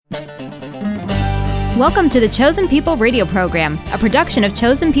Welcome to the Chosen People radio program, a production of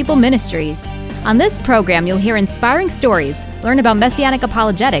Chosen People Ministries. On this program, you'll hear inspiring stories, learn about messianic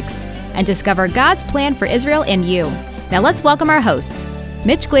apologetics, and discover God's plan for Israel and you. Now let's welcome our hosts,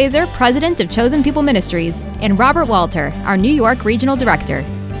 Mitch Glaser, President of Chosen People Ministries, and Robert Walter, our New York Regional Director.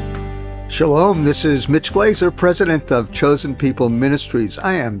 Shalom, this is Mitch Glaser, President of Chosen People Ministries.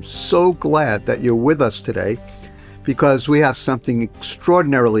 I am so glad that you're with us today because we have something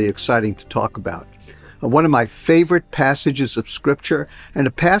extraordinarily exciting to talk about. One of my favorite passages of Scripture, and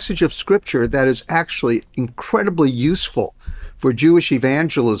a passage of Scripture that is actually incredibly useful for Jewish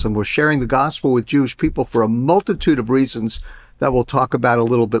evangelism. We're sharing the gospel with Jewish people for a multitude of reasons that we'll talk about a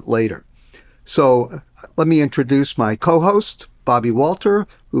little bit later. So let me introduce my co-host, Bobby Walter,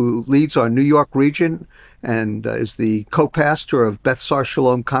 who leads our New York region and is the co-pastor of Beth Sar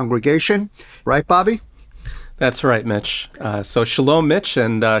Shalom congregation. Right, Bobby? That's right, Mitch. So shalom, Mitch,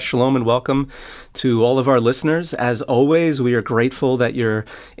 and shalom and welcome to all of our listeners. As always, we are grateful that you're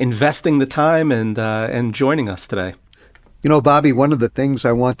investing the time and joining us today. You know, Bobby, one of the things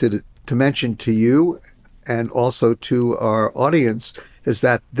I wanted to mention to you and also to our audience is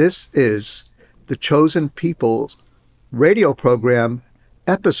that this is the Chosen People's radio program,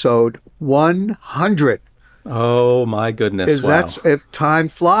 episode 100. Oh, my goodness. That's if time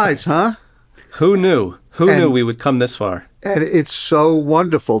flies, huh? Who knew? Who knew we would come this far? And it's so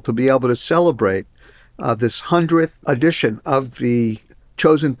wonderful to be able to celebrate this 100th edition of the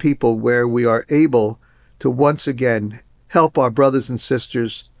Chosen People, where we are able to once again help our brothers and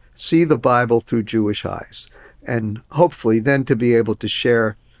sisters see the Bible through Jewish eyes, and hopefully then to be able to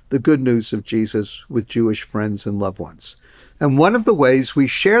share the good news of Jesus with Jewish friends and loved ones. And one of the ways we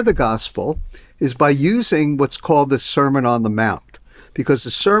share the gospel is by using what's called the Sermon on the Mount, because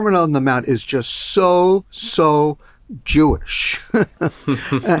the Sermon on the Mount is just so Jewish.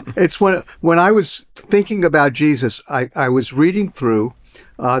 It's when I was thinking about Jesus, I was reading through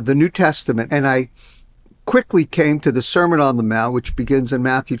the New Testament, and I quickly came to the Sermon on the Mount, which begins in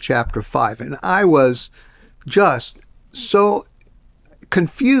Matthew chapter 5. And I was just so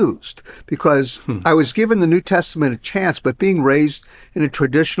confused because I was given the New Testament a chance, but being raised in a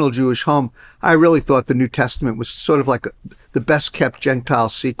traditional Jewish home, I really thought the New Testament was sort of like the best kept Gentile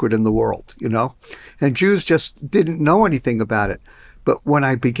secret in the world, you know? And Jews just didn't know anything about it. But when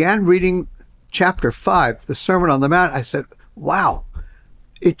I began reading chapter 5, the Sermon on the Mount, I said, wow,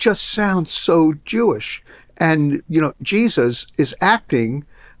 it just sounds so Jewish. And, you know, Jesus is acting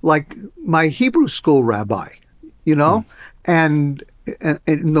like my Hebrew school rabbi, you know? And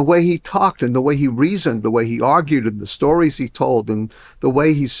in the way he talked and the way he reasoned, the way he argued and the stories he told and the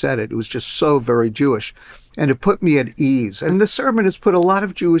way he said it was just so very Jewish. And it put me at ease. And the sermon has put a lot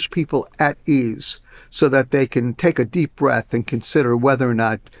of Jewish people at ease so that they can take a deep breath and consider whether or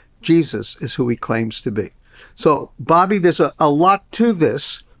not Jesus is who he claims to be. So, Bobby, there's a lot to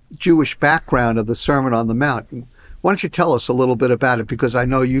this Jewish background of the Sermon on the Mount. Why don't you tell us a little bit about it? Because I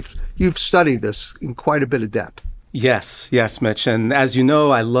know you've studied this in quite a bit of depth. Yes, Mitch. And as you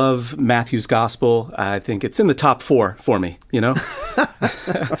know, I love Matthew's gospel. I think it's in the top 4 for me, you know?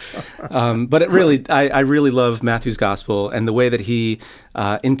 But I really love Matthew's gospel and the way that he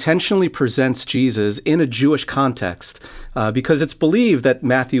intentionally presents Jesus in a Jewish context, because it's believed that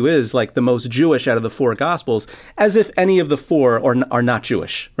Matthew is like the most Jewish out of the 4 gospels, as if any of the 4 are not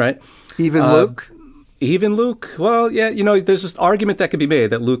Jewish, right? Even Luke? Even Luke. Well, yeah, you know, there's this argument that could be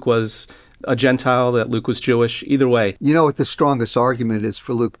made that Luke was a Gentile, that Luke was Jewish. Either way. You know what the strongest argument is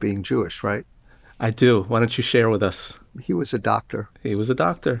for Luke being Jewish, right? I do. Why don't you share with us? He was a doctor. He was a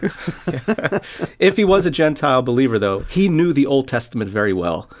doctor. If he was a Gentile believer, though, he knew the Old Testament very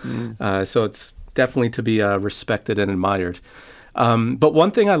well. So it's definitely to be respected and admired. But one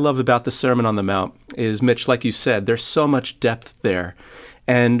thing I love about the Sermon on the Mount is, Mitch, like you said, there's so much depth there.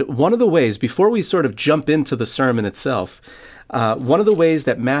 And one of the ways, before we sort of jump into the sermon itself, one of the ways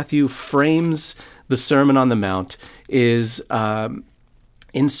that Matthew frames the Sermon on the Mount is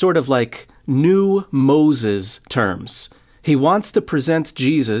in sort of like new Moses terms. He wants to present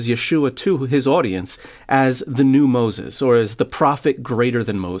Jesus, Yeshua, to his audience as the new Moses, or as the prophet greater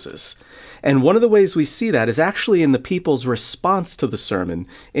than Moses. And one of the ways we see that is actually in the people's response to the sermon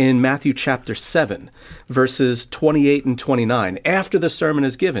in Matthew chapter 7, verses 28 and 29. After the sermon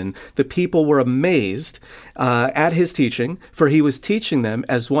is given, the people were amazed at his teaching, for he was teaching them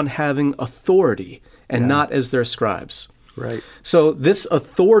as one having authority and not as their scribes. Right. So this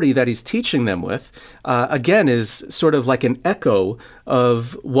authority that he's teaching them with, again, is sort of like an echo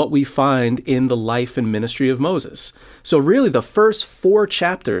of what we find in the life and ministry of Moses. So really, the first 4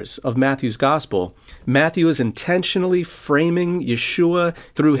 chapters of Matthew's gospel Matthew is intentionally framing Yeshua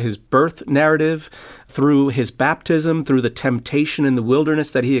through his birth narrative, through his baptism, through the temptation in the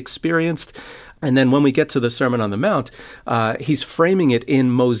wilderness that he experienced. And then when we get to the Sermon on the Mount, he's framing it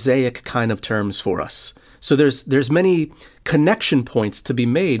in Mosaic kind of terms for us. So there's many connection points to be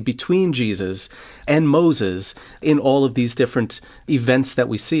made between Jesus and Moses in all of these different events that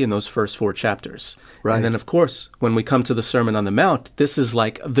we see in those first 4 chapters. Right. And then, of course, when we come to the Sermon on the Mount, this is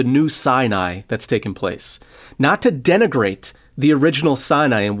like the new Sinai that's taken place. Not to denigrate the original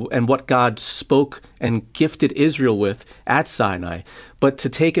Sinai and what God spoke and gifted Israel with at Sinai, but to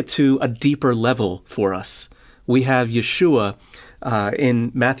take it to a deeper level for us. We have Yeshua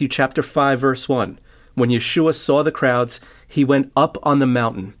in Matthew chapter 5, verse 1. When Yeshua saw the crowds, he went up on the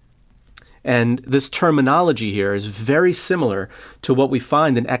mountain. And this terminology here is very similar to what we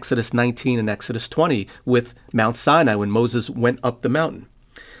find in Exodus 19 and Exodus 20 with Mount Sinai when Moses went up the mountain.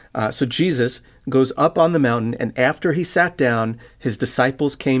 So Jesus goes up on the mountain, and after he sat down, his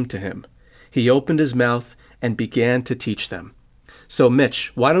disciples came to him. He opened his mouth and began to teach them. So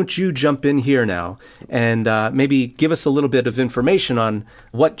Mitch, why don't you jump in here now and maybe give us a little bit of information on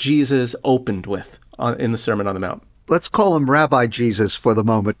what Jesus opened with in the Sermon on the Mount. Let's call him Rabbi Jesus for the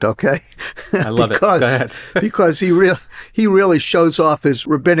moment, okay? I love it. Go ahead. Because he really shows off his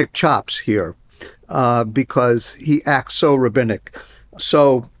rabbinic chops here, because he acts so rabbinic.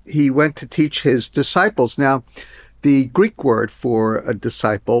 So he went to teach his disciples. Now, the Greek word for a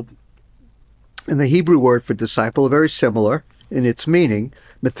disciple and the Hebrew word for disciple are very similar in its meaning.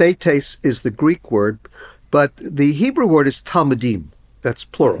 Methetes is the Greek word, but the Hebrew word is talmidim. That's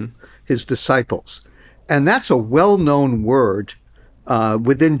plural, his disciples. And that's a well-known word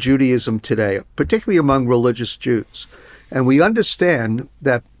within Judaism today, particularly among religious Jews. And we understand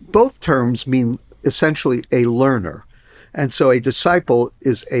that both terms mean essentially a learner. And so a disciple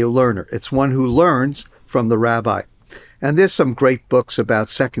is a learner. It's one who learns from the rabbi. And there's some great books about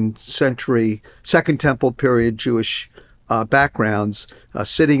second temple period Jewish backgrounds,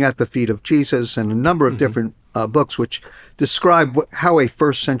 sitting at the feet of Jesus, and a number of different books which describe how a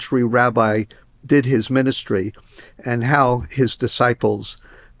first century rabbi did his ministry and how his disciples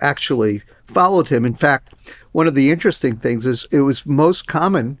actually followed him. In fact, one of the interesting things is it was most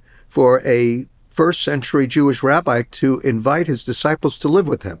common for a first century Jewish rabbi to invite his disciples to live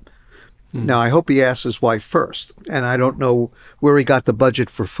with him. Now, I hope he asked his wife first, and I don't know where he got the budget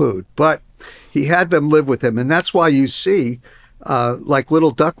for food, but he had them live with him. And that's why you see, like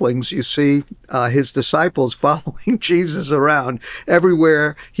little ducklings, you see his disciples following Jesus around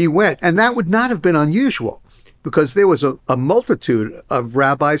everywhere he went. And that would not have been unusual, because there was a multitude of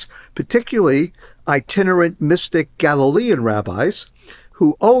rabbis, particularly itinerant mystic Galilean rabbis,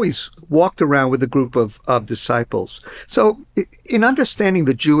 who always walked around with a group of disciples. So in understanding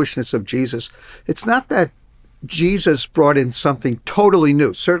the Jewishness of Jesus, it's not that Jesus brought in something totally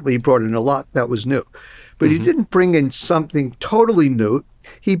new. Certainly he brought in a lot that was new. But he didn't bring in something totally new.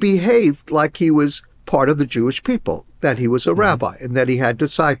 He behaved like he was part of the Jewish people, that he was a rabbi and that he had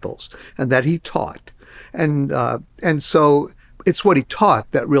disciples and that he taught. And so it's what he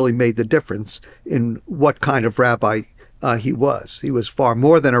taught that really made the difference in what kind of rabbi he was. He was far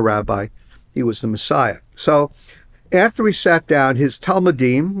more than a rabbi. He was the Messiah. So after he sat down, his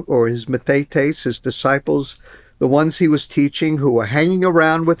talmidim, or his methetes, his disciples, the ones he was teaching, who were hanging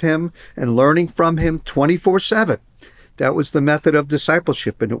around with him and learning from him 24/7. That was the method of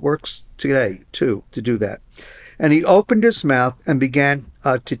discipleship, and it works today, too, to do that. And he opened his mouth and began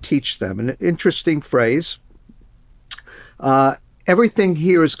to teach them. An interesting phrase. Everything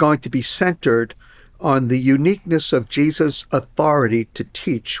here is going to be centered on the uniqueness of Jesus' authority to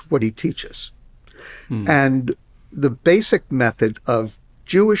teach what he teaches. And the basic method of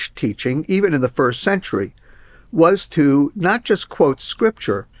Jewish teaching, even in the first century, was to not just quote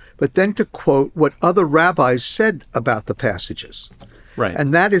scripture, but then to quote what other rabbis said about the passages. Right.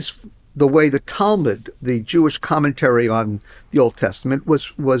 And that is the way the Talmud, the Jewish commentary on the Old Testament,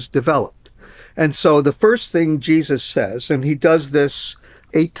 was developed. And so the first thing Jesus says, and he does this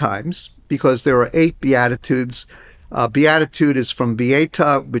 8 times, because there are 8 Beatitudes. Beatitude is from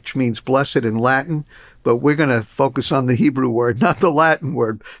beata, which means blessed in Latin, but we're going to focus on the Hebrew word, not the Latin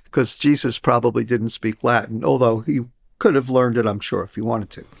word, because Jesus probably didn't speak Latin, although he could have learned it, I'm sure, if he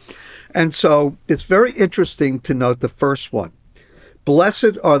wanted to. And so it's very interesting to note the first one.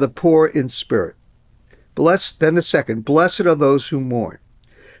 Blessed are the poor in spirit. Then the second, blessed are those who mourn.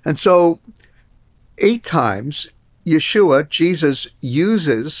 And so 8 times, Jesus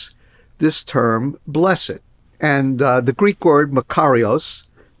uses this term, blessed. And the Greek word makarios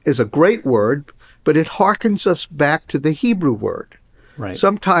is a great word, but it harkens us back to the Hebrew word. Right.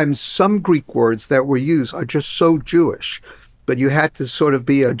 Sometimes some Greek words that were used are just so Jewish, but you had to sort of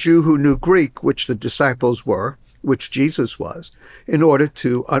be a Jew who knew Greek, which the disciples were, which Jesus was, in order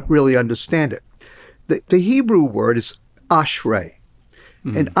to really understand it. The Hebrew word is ashrei,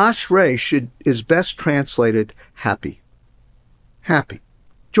 and ashrei is best translated happy,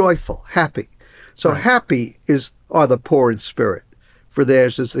 joyful, happy. So happy are the poor in spirit, for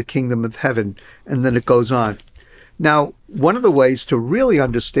theirs is the kingdom of heaven, and then it goes on. Now, one of the ways to really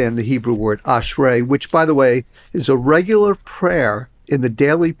understand the Hebrew word ashrei, which, by the way, is a regular prayer in the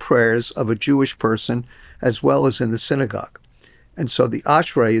daily prayers of a Jewish person, as well as in the synagogue. And so the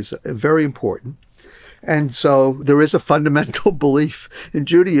ashrei is very important. And so there is a fundamental belief in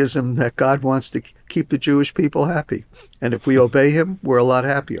Judaism that God wants to keep the Jewish people happy. And if we obey him, we're a lot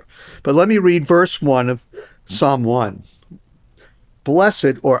happier. But let me read verse 1 of Psalm 1.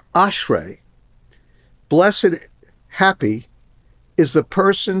 Blessed, or ashrei, blessed, happy, is the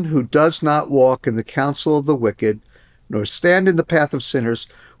person who does not walk in the counsel of the wicked, nor stand in the path of sinners,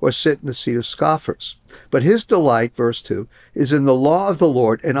 or sit in the seat of scoffers. But his delight, verse 2, is in the law of the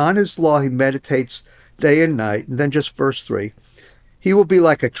Lord, and on his law he meditates day and night. And then just verse 3, he will be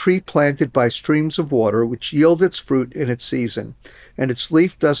like a tree planted by streams of water, which yield its fruit in its season, and its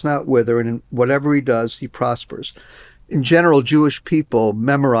leaf does not wither, and in whatever he does, he prospers. In general, Jewish people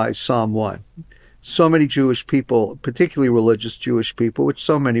memorize Psalm 1. So many Jewish people, particularly religious Jewish people, which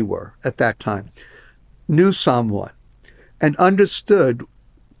so many were at that time, knew Psalm 1 and understood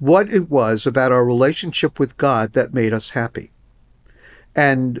what it was about our relationship with God that made us happy.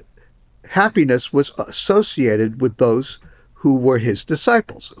 And happiness was associated with those who were his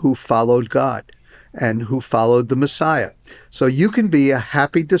disciples, who followed God and who followed the Messiah. So you can be a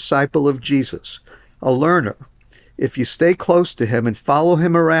happy disciple of Jesus, a learner, if you stay close to him and follow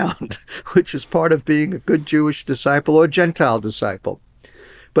him around, which is part of being a good Jewish disciple or Gentile disciple.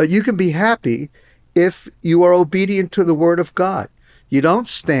 But you can be happy if you are obedient to the word of God. You don't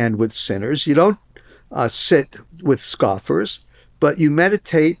stand with sinners. You don't sit with scoffers, but you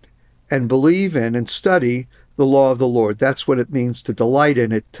meditate and believe in and study the law of the Lord. That's what it means to delight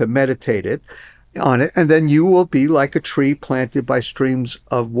in it, to meditate on it. And then you will be like a tree planted by streams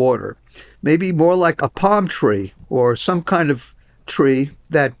of water. Maybe more like a palm tree or some kind of tree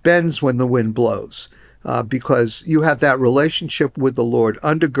that bends when the wind blows, because you have that relationship with the Lord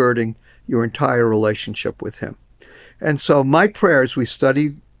undergirding your entire relationship with him. And so my prayer as we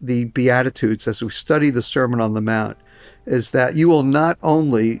study the Beatitudes, as we study the Sermon on the Mount, is that you will not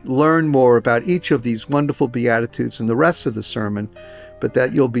only learn more about each of these wonderful Beatitudes and the rest of the sermon, but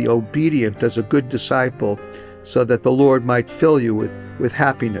that you'll be obedient as a good disciple so that the Lord might fill you with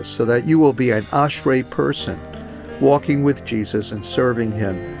happiness, so that you will be an ashrei person walking with Jesus and serving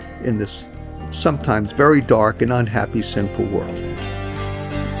him in this sometimes very dark and unhappy, sinful world.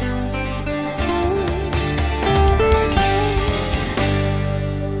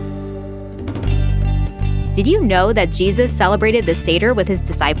 Did you know that Jesus celebrated the Seder with his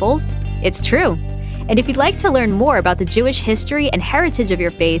disciples? It's true. And if you'd like to learn more about the Jewish history and heritage of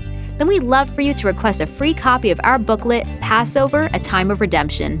your faith, then we'd love for you to request a free copy of our booklet, Passover, A Time of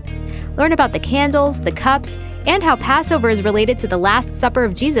Redemption. Learn about the candles, the cups, and how Passover is related to the Last Supper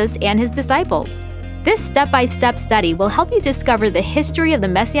of Jesus and his disciples. This step-by-step study will help you discover the history of the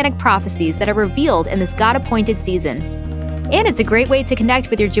Messianic prophecies that are revealed in this God-appointed season. And it's a great way to connect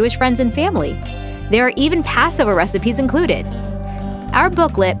with your Jewish friends and family. There are even Passover recipes included. Our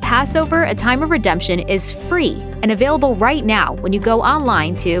booklet, Passover, A Time of Redemption, is free and available right now when you go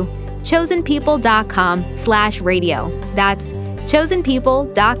online to chosenpeople.com/radio. That's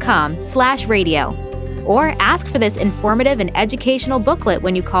chosenpeople.com/radio. Or ask for this informative and educational booklet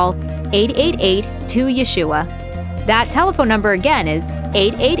when you call 888-2-YESHUA. That telephone number again is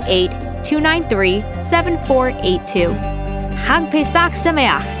 888-293-7482. Chag Pesach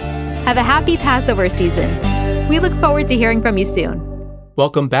Sameach. Have a happy Passover season. We look forward to hearing from you soon.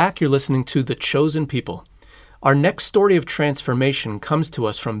 Welcome back. You're listening to The Chosen People. Our next story of transformation comes to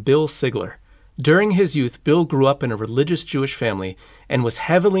us from Bill Sigler. During his youth, Bill grew up in a religious Jewish family and was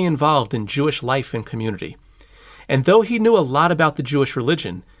heavily involved in Jewish life and community. And though he knew a lot about the Jewish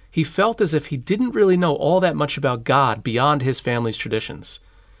religion, he felt as if he didn't really know all that much about God beyond his family's traditions.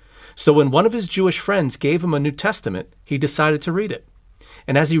 So when one of his Jewish friends gave him a New Testament, he decided to read it.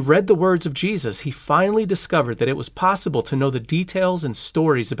 And as he read the words of Jesus, he finally discovered that it was possible to know the details and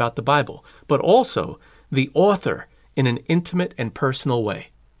stories about the Bible, but also the author in an intimate and personal way.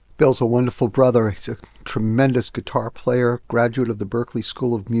 Bill's a wonderful brother. He's a tremendous guitar player, graduate of the Berklee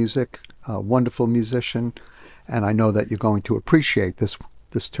School of Music, a wonderful musician, and I know that you're going to appreciate this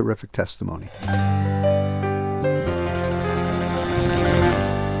terrific testimony.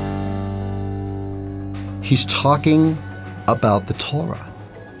 He's talking about the Torah.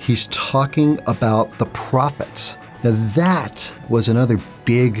 He's talking about the prophets. Now that was another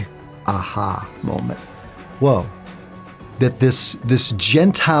big aha moment. Whoa, that this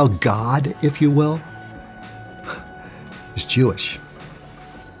Gentile God, if you will, is Jewish.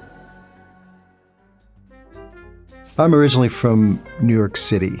 I'm originally from New York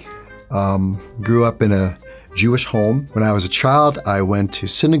City. Grew up in a Jewish home. When I was a child, I went to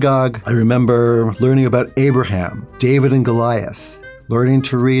synagogue. I remember learning about Abraham, David and Goliath, learning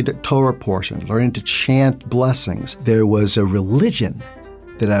to read Torah portions, learning to chant blessings. There was a religion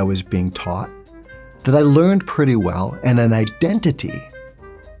that I was being taught that I learned pretty well, and an identity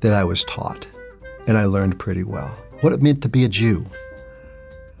that I was taught and I learned pretty well. What it meant to be a Jew.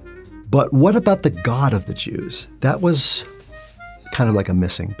 But what about the God of the Jews? That was kind of like a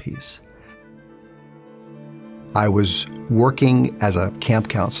missing piece. I was working as a camp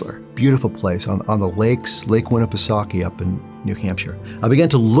counselor, beautiful place on the lakes, Lake Winnipesaukee up in New Hampshire. I began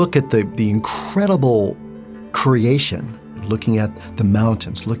to look at the incredible creation, looking at the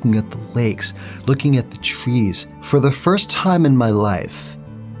mountains, looking at the lakes, looking at the trees. For the first time in my life,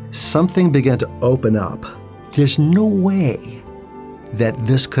 something began to open up. There's no way that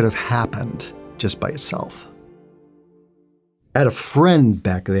this could have happened just by itself. I had a friend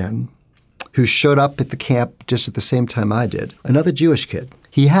back then who showed up at the camp just at the same time I did, another Jewish kid.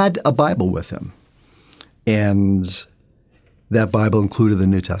 He had a Bible with him, and that Bible included the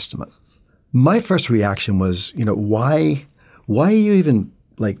New Testament. My first reaction was, why are you even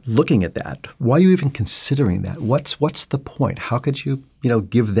looking at that? Why are you even considering that? What's the point? How could you,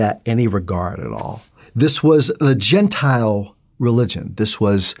 give that any regard at all? This was the Gentile religion. This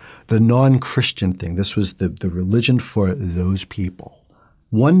was the non-Christian thing. This was the religion for those people.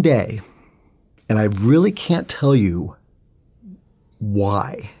 One day, and I really can't tell you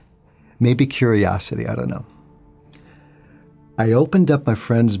why, maybe curiosity, I don't know. I opened up my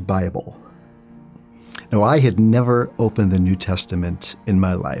friend's Bible. Now, I had never opened the New Testament in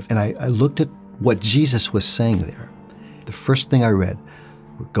my life, and I looked at what Jesus was saying there. The first thing I read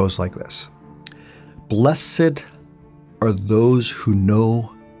goes like this: "Blessed are those who know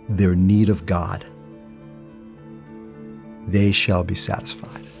their need of God. They shall be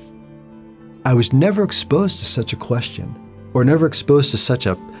satisfied." I was never exposed to such a question, or never exposed to such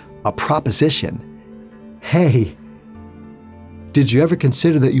a proposition. Hey, did you ever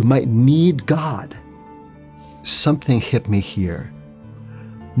consider that you might need God? Something hit me here.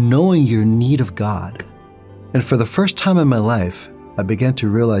 Knowing your need of God. And for the first time in my life, I began to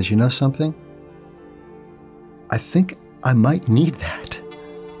realize, something? I think I might need that.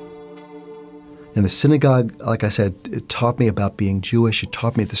 And the synagogue, like I said, it taught me about being Jewish. It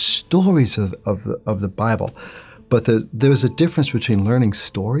taught me the stories of the Bible. But there was a difference between learning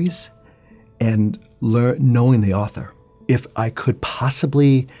stories and knowing the author. If I could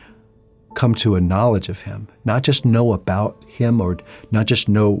possibly come to a knowledge of him, not just know about him, or not just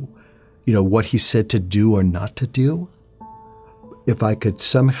know, what he said to do or not to do, if I could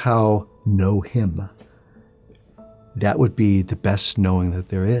somehow know him, that would be the best knowing that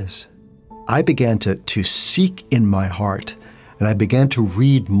there is. I began to seek in my heart, and I began to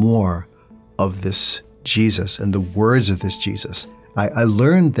read more of this Jesus and the words of this Jesus. I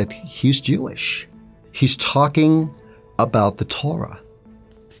learned that he's Jewish. He's talking about the Torah.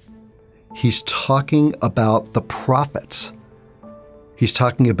 He's talking about the prophets. He's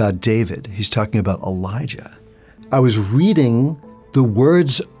talking about David. He's talking about Elijah. I was reading the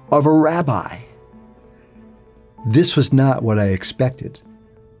words of a rabbi. This was not what I expected,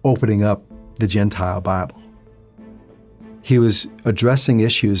 opening up the Gentile Bible. He was addressing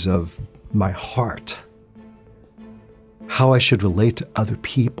issues of my heart, how I should relate to other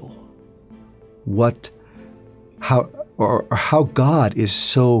people, how God is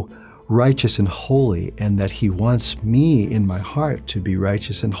so righteous and holy, and that he wants me in my heart to be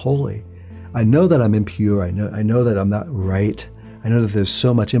righteous and holy. I know that I'm impure. I know that I'm not right. I know that there's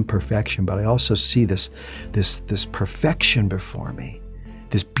so much imperfection, but I also see this perfection before me,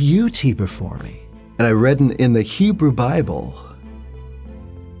 this beauty before me. And I read in the Hebrew Bible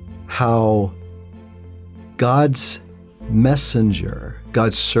how God's messenger,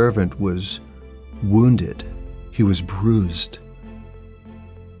 God's servant, was wounded. He was bruised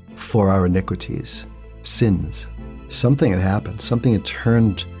for our iniquities, sins. Something had happened. Something had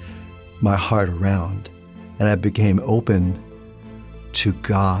turned my heart around, and I became open to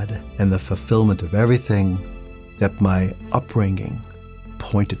God and the fulfillment of everything that my upbringing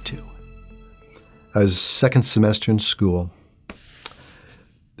pointed to. I was second semester in school.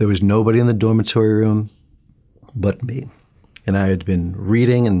 There was nobody in the dormitory room but me. And I had been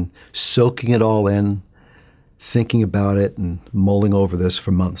reading and soaking it all in. thinking about it and mulling over this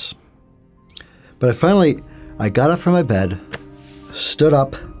for months. But I got up from my bed, stood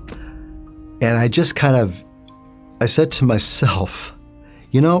up, and I said to myself,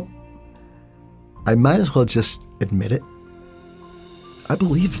 I might as well just admit it. I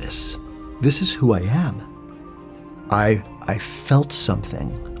believe this. This is who I am. I felt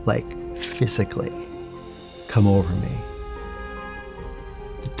something, like physically, come over me.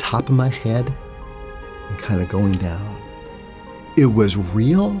 The top of my head and kind of going down. It was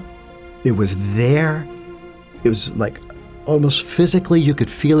real. It was there. It was like almost physically you could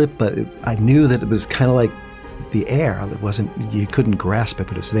feel it, but I knew that it was kind of like the air. You couldn't grasp it,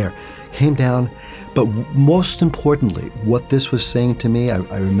 but it was there. Came down. But most importantly, what this was saying to me, I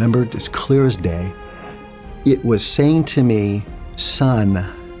remembered as clear as day. It was saying to me, son,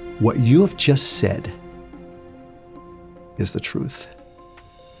 what you have just said is the truth.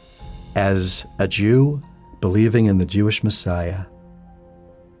 As a Jew believing in the Jewish Messiah,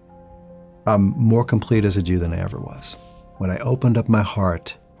 I'm more complete as a Jew than I ever was. When I opened up my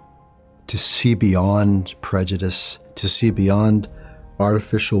heart to see beyond prejudice, to see beyond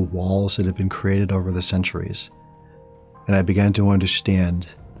artificial walls that have been created over the centuries, and I began to understand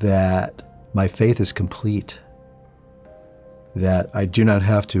that my faith is complete, that I do not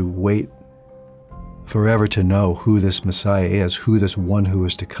have to wait forever to know who this Messiah is, who this one who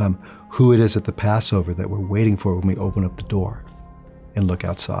is to come, who it is at the Passover that we're waiting for when we open up the door and look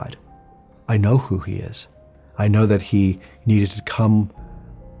outside. I know who he is. I know that he needed to come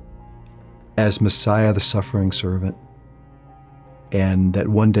as Messiah, the suffering servant, and that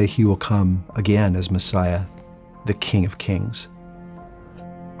one day he will come again as Messiah, the King of Kings.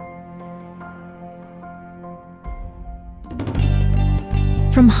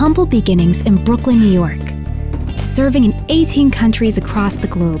 From humble beginnings in Brooklyn, New York, to serving in 18 countries across the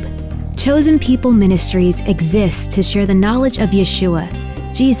globe, Chosen People Ministries exists to share the knowledge of Yeshua,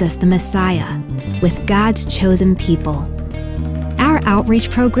 Jesus the Messiah, with God's chosen people. Our outreach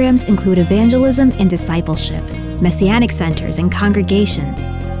programs include evangelism and discipleship, Messianic centers and congregations,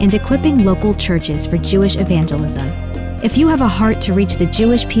 and equipping local churches for Jewish evangelism. If you have a heart to reach the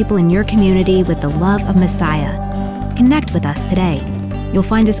Jewish people in your community with the love of Messiah, connect with us today. You'll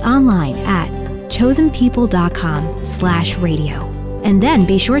find us online at chosenpeople.com/radio. And then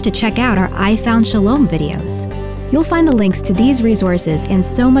be sure to check out our I Found Shalom videos. You'll find the links to these resources and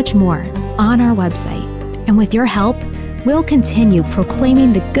so much more on our website. And with your help, we'll continue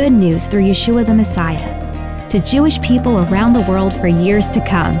proclaiming the good news through Yeshua the Messiah to Jewish people around the world for years to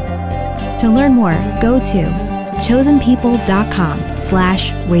come. To learn more, go to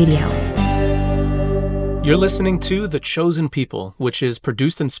chosenpeople.com/radio. You're listening to The Chosen People, which is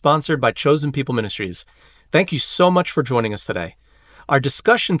produced and sponsored by Chosen People Ministries. Thank you so much for joining us today. Our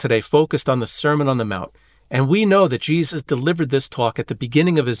discussion today focused on the Sermon on the Mount, and we know that Jesus delivered this talk at the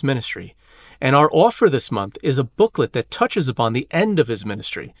beginning of his ministry. And our offer this month is a booklet that touches upon the end of his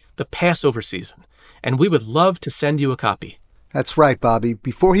ministry, the Passover season, and we would love to send you a copy. That's right, Bobby.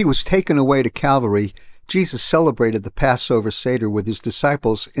 Before he was taken away to Calvary, Jesus celebrated the Passover Seder with his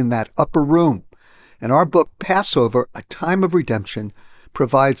disciples in that upper room. And our book, Passover, A Time of Redemption,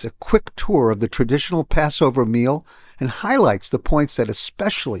 provides a quick tour of the traditional Passover meal and highlights the points that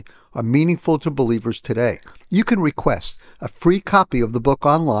especially are meaningful to believers today. You can request a free copy of the book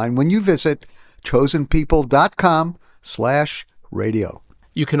online when you visit chosenpeople.com/radio.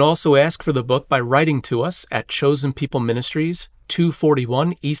 You can also ask for the book by writing to us at Chosen People Ministries,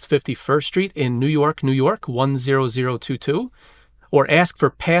 241 East 51st Street in New York, New York, 10022, or ask for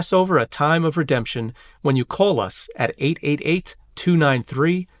Passover, A Time of Redemption when you call us at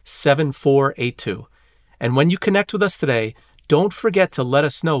 888-293-7482. And when you connect with us today, don't forget to let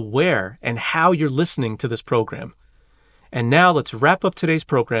us know where and how you're listening to this program. And now let's wrap up today's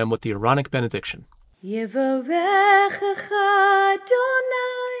program with the Aaronic benediction. Yevarechecha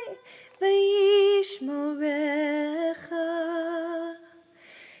Adonai v'yishmorecha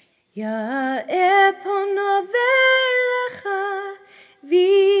Ya'er pono velecha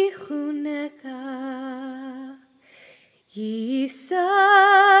v'chuneka Yisa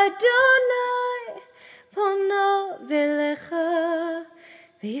Adonai pono velecha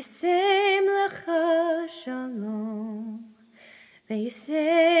v'yisem lecha shalom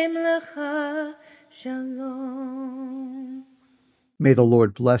v'yisem lecha Shalom. May the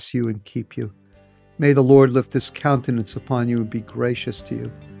Lord bless you and keep you. May the Lord lift his countenance upon you and be gracious to you.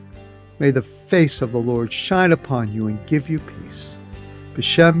 May the face of the Lord shine upon you and give you peace.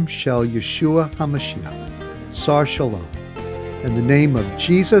 B'Shem Shel Yeshua HaMashiach, Sar Shalom. In the name of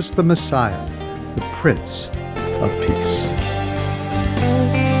Jesus the Messiah, the Prince of Peace.